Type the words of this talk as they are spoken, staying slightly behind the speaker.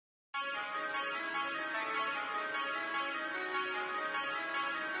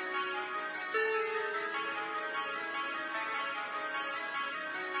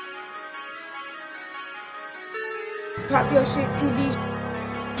Pop Your Shit TV.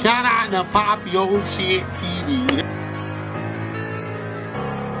 Shout out to Pop Your Shit TV.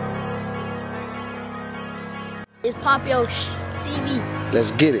 It's Pop Your Shit TV.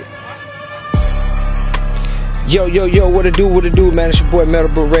 Let's get it. Yo, what it do, man? It's your boy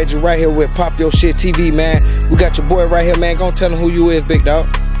Metal Reggie right here with Pop Your Shit TV, man. We got your boy right here, man. Gonna tell him who you is, big dog.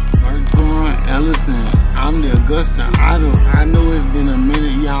 Bertrand Ellison. I'm the AUGUSTA idol. I know it's been a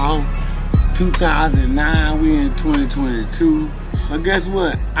minute, y'all. 2009, we in 2022. But guess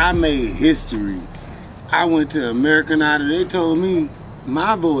what? I made history. I went to American Idol. They told me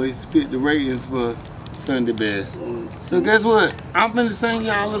my voice fit the ratings for Sunday Best. So guess what? I'm finna sing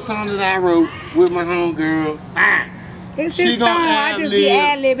y'all a song that I wrote with my homegirl. It's his song. I just be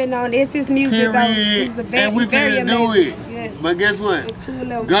ad-libbing on it. It's his music, though. It's a very, and we finna do it. Yes. But guess what?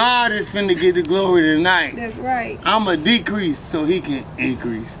 God is finna get the glory tonight. That's right. I'ma decrease so he can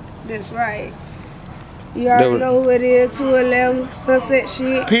increase. That's right. You already know who it is. 211 Sunset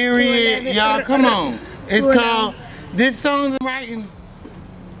Shit. Period. Y'all, come on. It's called, this song I'm writing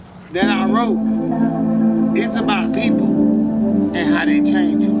that I wrote. It's about people and how they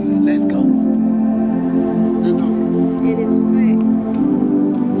change on you. Let's go. Let's go. It is facts.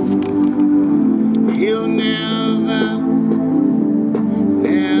 He'll never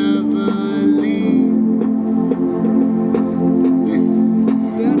leave.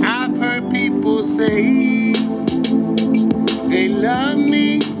 Listen, I've heard people say they love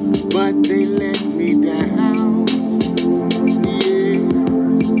me, but they let me down.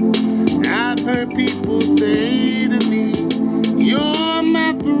 Yeah, I've heard people say to me, you're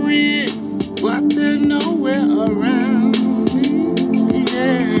my friend, but they're nowhere around me.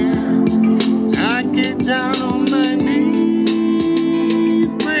 Yeah, I get down on my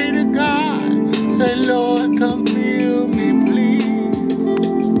knees, pray to God, say, Lord, come fill me, please.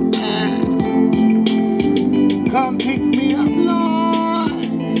 Come pick me up, Lord,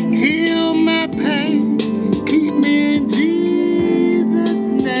 heal my pain, keep me in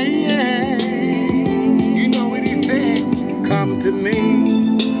Jesus' name. You know what he said? Come to me,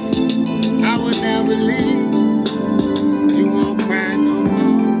 I will never leave. You won't cry no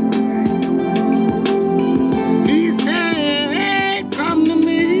more. He said, come to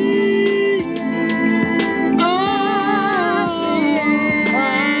me. Oh,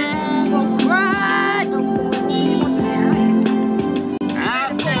 cry. I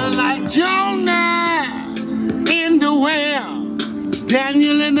felt like Jonah in the well,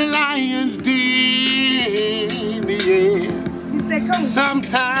 Daniel in the lion's den. Yeah.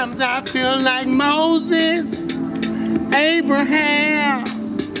 Sometimes I feel like Moses, Abraham,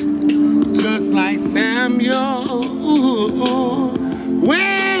 just like Samuel.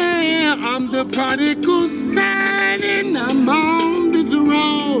 Well, I'm the prodigal son and I'm on this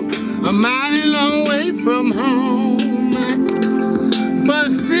road, a mighty long way from home. But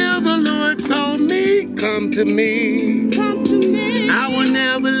still the Lord told me, come to me. Come to me. I will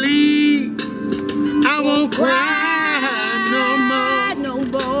never leave. I won't cry no more. No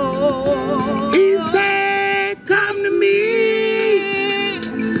more. He said, come to me.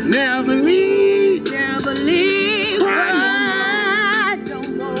 Never leave. Never leave. Cry no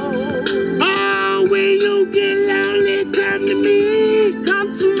more. Oh, when you get lonely, come to me.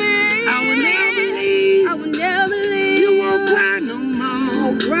 Come to me. I will never leave. I will never leave. You won't cry no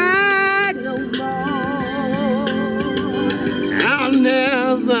more. Cry no more. I'll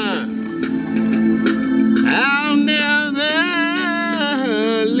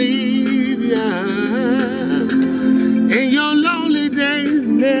never leave ya. In your lonely days,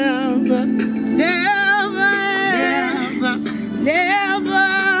 never, never, never, never,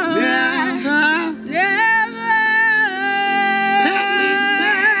 never, never. Help me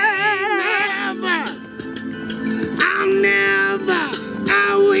say never. I'll never, I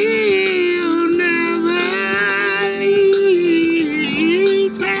will never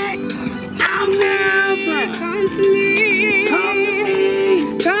leave. I'll never. Come to me. Come to me.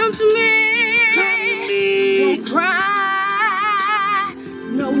 Come to me. Come to me. Won't cry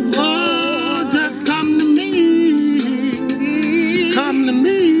no more. Oh, just come to me. Come to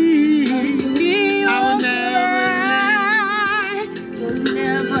me. Come to me. I will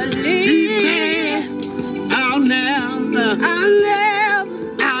never leave. He said, I'll never. I'll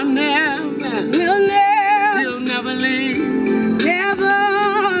never. He'll never leave.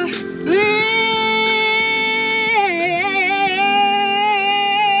 Never leave.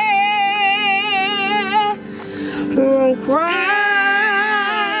 Won't cry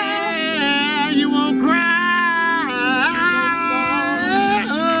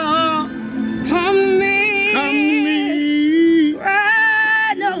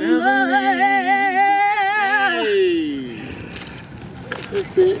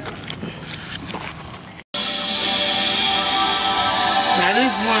That's it. Now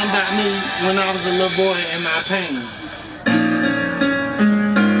this one about me when I was a little boy and my pain.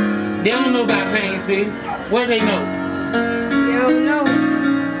 They don't know about pain, see? What they know? They don't know.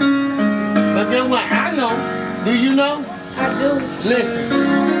 But then what? I know. Do you know? I do. Listen.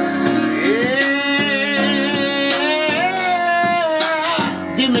 Yeah.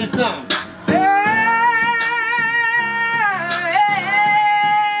 Give me some.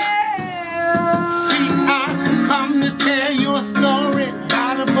 See, I come to tell you a story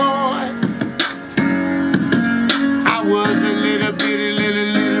about a boy. I was a little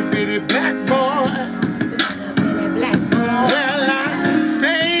bitty black boy. Well, I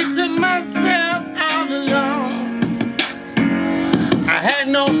stayed to myself all alone. I had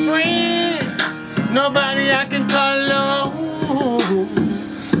no friends, nobody I can call on.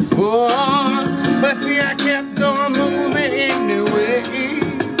 Oh, but see, I kept on moving anyway.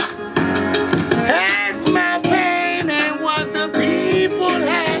 That's my pain and what the people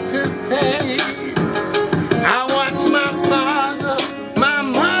had to say. I watched my father, my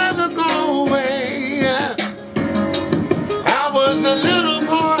mother go away. I was a little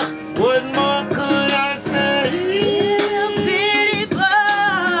boy, what more could I say? Pretty boy.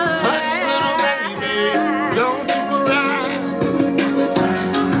 Hush, little baby, don't you cry.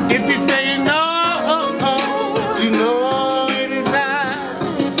 If you say no, you know it is I.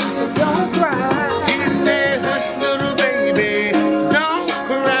 Don't cry. He said, hush, little baby, don't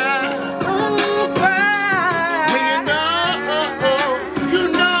cry. Don't cry. You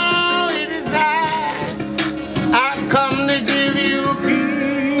know it is I come to give you peace.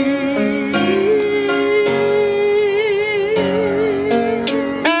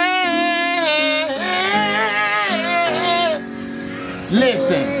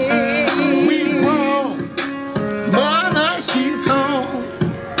 Listen, we grown, mother, she's home.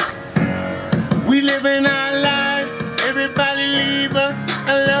 We living our life, everybody leave us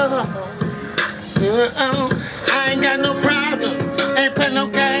alone. I ain't got no problem, ain't play no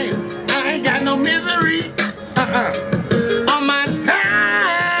game, I ain't got no misery. On my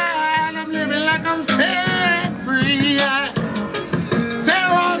side, I'm living like I'm set free. There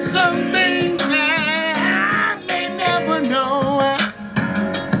are some things that I may never know,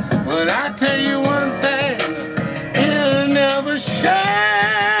 but I tell you one thing, it'll never shine.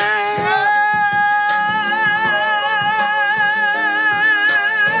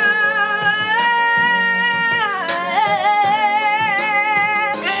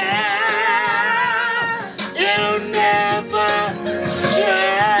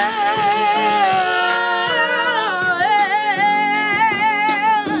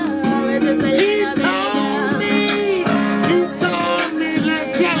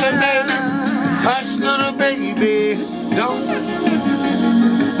 Hush, little baby, don't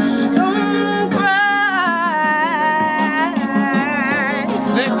cry.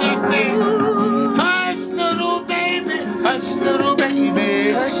 let you sing. Hush, little baby, hush, little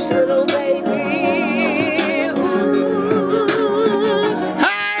baby, Hush, little baby. Ooh.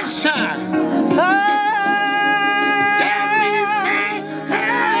 hush. Let me sing.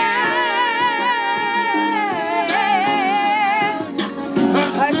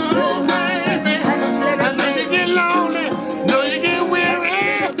 Hush, little baby. I know you get lonely, know you get weary.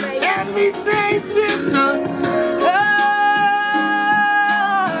 Let me say, sister.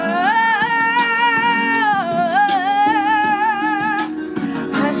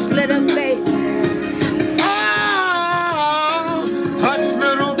 Hush, little baby. Oh, hush,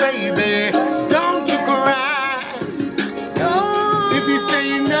 little baby, don't you cry. If you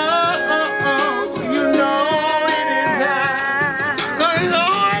say no, you know it is I. The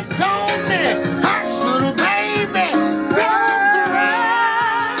Lord told me, hush, little baby, don't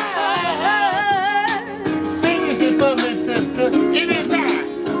cry. Sing this shit for me, sister. It is I.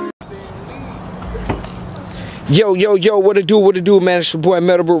 Yo, what it do, man? It's your boy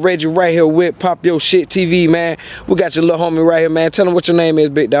Metal Reggie right here with Pop Your Shit TV, man. We got your little homie right here, man. Tell him what your name is,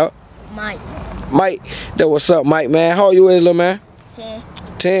 big dog. Mike. Mike, that what's up, Mike, man? How old you is, little man? 10.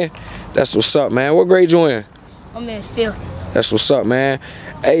 10? That's what's up, man. What grade you in? I'm in 5th. That's what's up, man.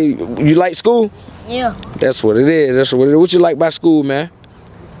 Hey, you like school? Yeah. That's what it is. That's what it is. What you like about school, man?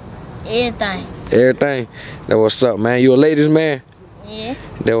 Everything. Everything. That what's up, man. You a ladies man? Yeah.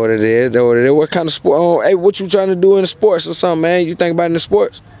 That what it is. That what it is. What kind of sport? Hey, what you trying to do in the sports or something, man? You think about in the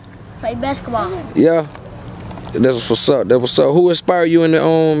sports? Play basketball. Yeah. That's what's up. That what's up. Who inspired you in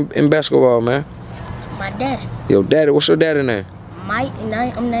the in basketball, man? My daddy. Your daddy. What's your daddy name? Mike, and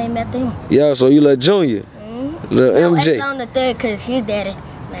I'm named after him. Yeah. So you little junior. Little No, MJ. actually on the 3rd because his daddy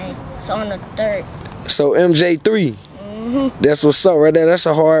name. So on the 3rd. So MJ3. That's what's up right there. That's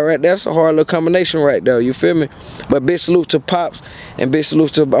a hard little combination right there. You feel me? But big salute to Pops and big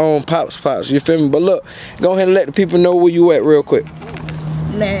salute to Pops. You feel me? But look, go ahead and let the people know where you at real quick.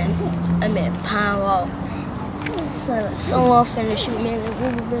 Man, I'm at Pinewalk. Someone finna shoot me in the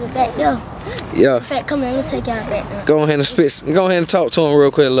river back there. Yeah. In fact, come here, let me take y'all back there. Go ahead and spit. Go ahead and talk to him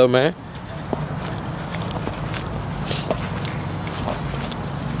real quick, little man.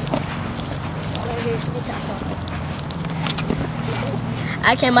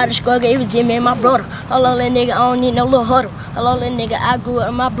 I came out of school, gave it Jimmy and my brother. Hello, little nigga, I don't need no little huddle. Hello, little nigga, I grew up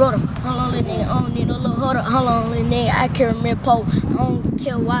with my brother. Hello, little nigga, I don't need no little huddle. Hello, little nigga, I carry me a pole. I don't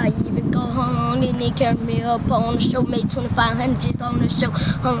care why you even go. Hold on, little nigga, carry me a pole on the show. Made 2,500 just on the show.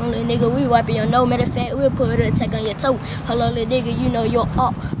 Hold on, little nigga, we wiping your nose. Matter of fact, we'll put a tag on your toe. Hello, little nigga, you know you're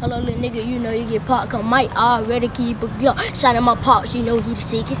up. Hello, little nigga, you know you get popped. Cause Mike already keep a Glock. Shout out my pops, you know he the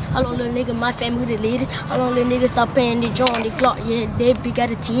sickest. Hello, little nigga, my family the leaders. Hello, little nigga, stop playing the joint, the Glock. Yeah, that big got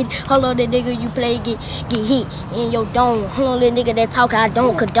a teeth. Hello, little nigga, you play, get hit in your dome. Hello, little nigga, that talk I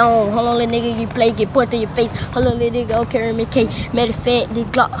don't condone. Hello, little nigga, you play, get put in your face. Hello, little nigga, go carry me cake. Matter of fact, the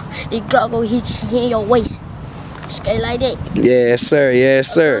Glock go hit you in your waist. Straight like that. Yes, sir.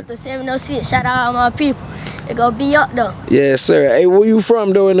 Yes, sir. The 706, shout out all my people. They gonna be up though. Yes, sir. Hey, where you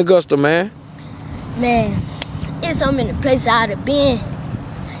from though in Augusta, man? Man, it's so many places I'd have been.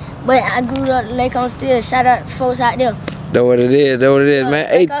 But I grew up at Lake on Still. Shout out to folks out there. That's what it is. That's what it is, man.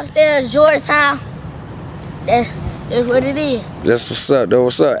 Hey, Lake on Still, Georgetown. That's what it is. That's what's up. That's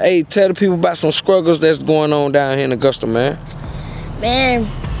what's up. Hey, tell the people about some struggles that's going on down here in Augusta, man. Man,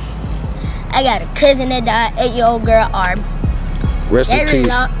 I got a cousin that died, 8-year-old girl, Arby. Rest in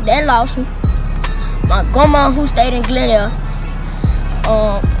peace. They lost me. My grandma who stayed in Glendale,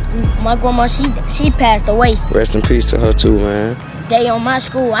 my grandma, she passed away. Rest in peace to her too, man. Day on my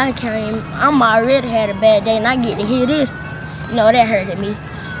school, I'm already had a bad day and I get to hear this. You know, that hurted me.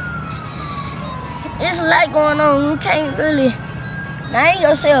 It's a lot going on. You can't really, now I ain't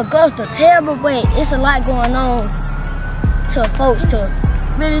gonna say Augusta terrible, but it's a lot going on to folks to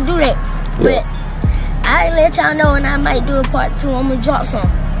really do that. Yeah. But I let y'all know, and I might do a part 2. I'm gonna drop some.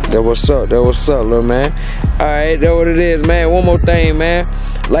 That what's up, little man. Alright, that's what it is, man. One more thing, man.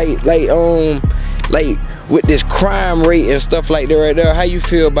 Like with this crime rate and stuff like that right there, how you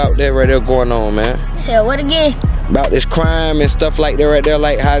feel about that right there going on, man? Say what again? About this crime and stuff like that right there,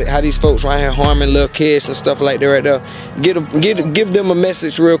 like how these folks right here harming little kids and stuff like that right there. Give them a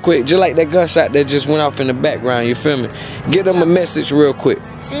message real quick, just like that gunshot that just went off in the background, you feel me? Give them a message real quick.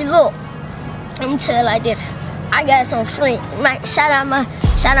 See, look, let me tell you like this. I got some friends. Shout out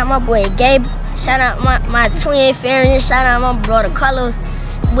my boy Gabe. Shout out my twin Farian. Shout out my brother Carlos.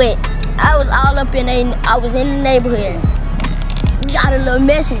 But I was all up in I was in the neighborhood. We got a little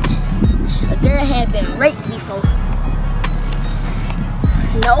message. A girl had been raped before.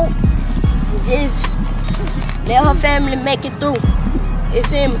 Nope. Just let her family make it through. You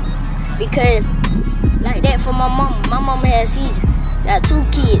feel me? Because like that for my mama. My mama had seizures. Got 2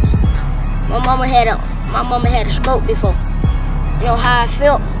 kids. My mama had a stroke before. You know how I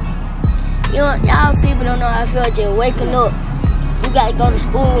felt? Y'all people don't know how I felt just waking up. You gotta go to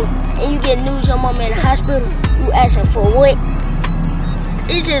school and you get news your mama in the hospital. You asking for what?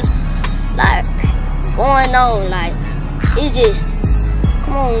 It's just like going on, like it's just,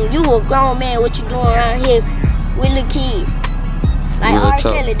 come on, you a grown man, what you doing around here with the kids? Like R.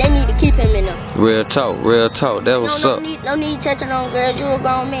 Kelly, they need to keep him in there. Real talk, that was up. No need touching on girls, you a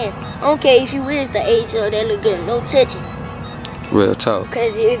grown man. I don't care if you is the age of that little girl, no touching. Real talk.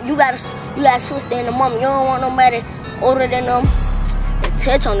 Cause if you got a sister and a mom, you don't want nobody older than them to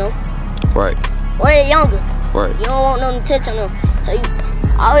touch on them. Right. Or younger. Right. You don't want them to touch on them. So you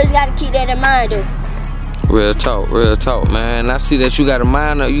always gotta keep that in mind though. Real talk, man. I see that you got a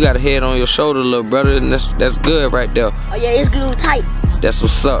mind, you got a head on your shoulder, little brother, and that's good right there. Oh yeah, it's glued tight. That's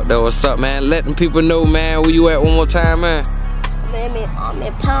what's up. That what's up, man. Let them people know, man, where you at one more time, man. Man, I'm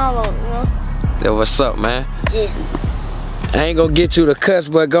at Pinewalk, you know. That what's up, man. Just. I ain't gonna get you to cuss,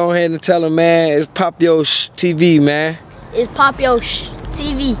 but go ahead and tell them, man, it's Pop Yo TV, man. It's Pop Yo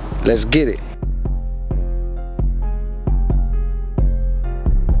TV. Let's get it.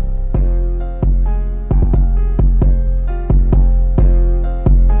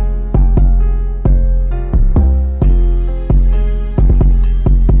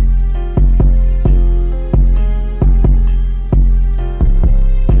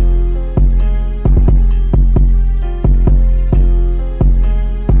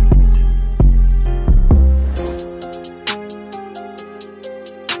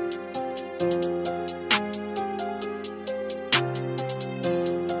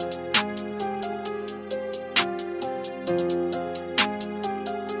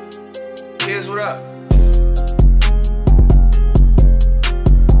 rap.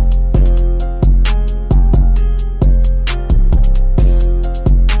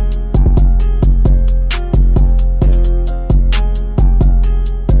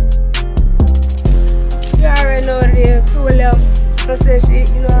 You already know what it is. 211. Sunset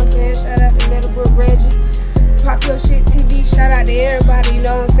shit, you know what I'm saying? Shout out to Metalbrook Reggie. Pop Your Shit TV. Shout out to everybody, you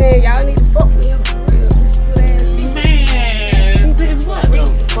know what I'm saying? Y'all need to fuck with him for real. This good ass people. Man, this is what the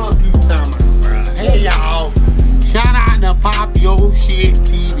fuck you talking about, bro? Hey, y'all. Shout out to Pop Your Shit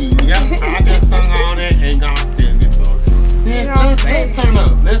TV. Yep, I just sung all that and God still get close. Let's turn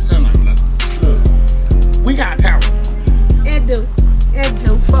up. Let's turn up. Look, we got talent. It do.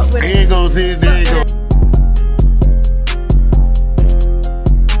 Fuck with it. Here goes his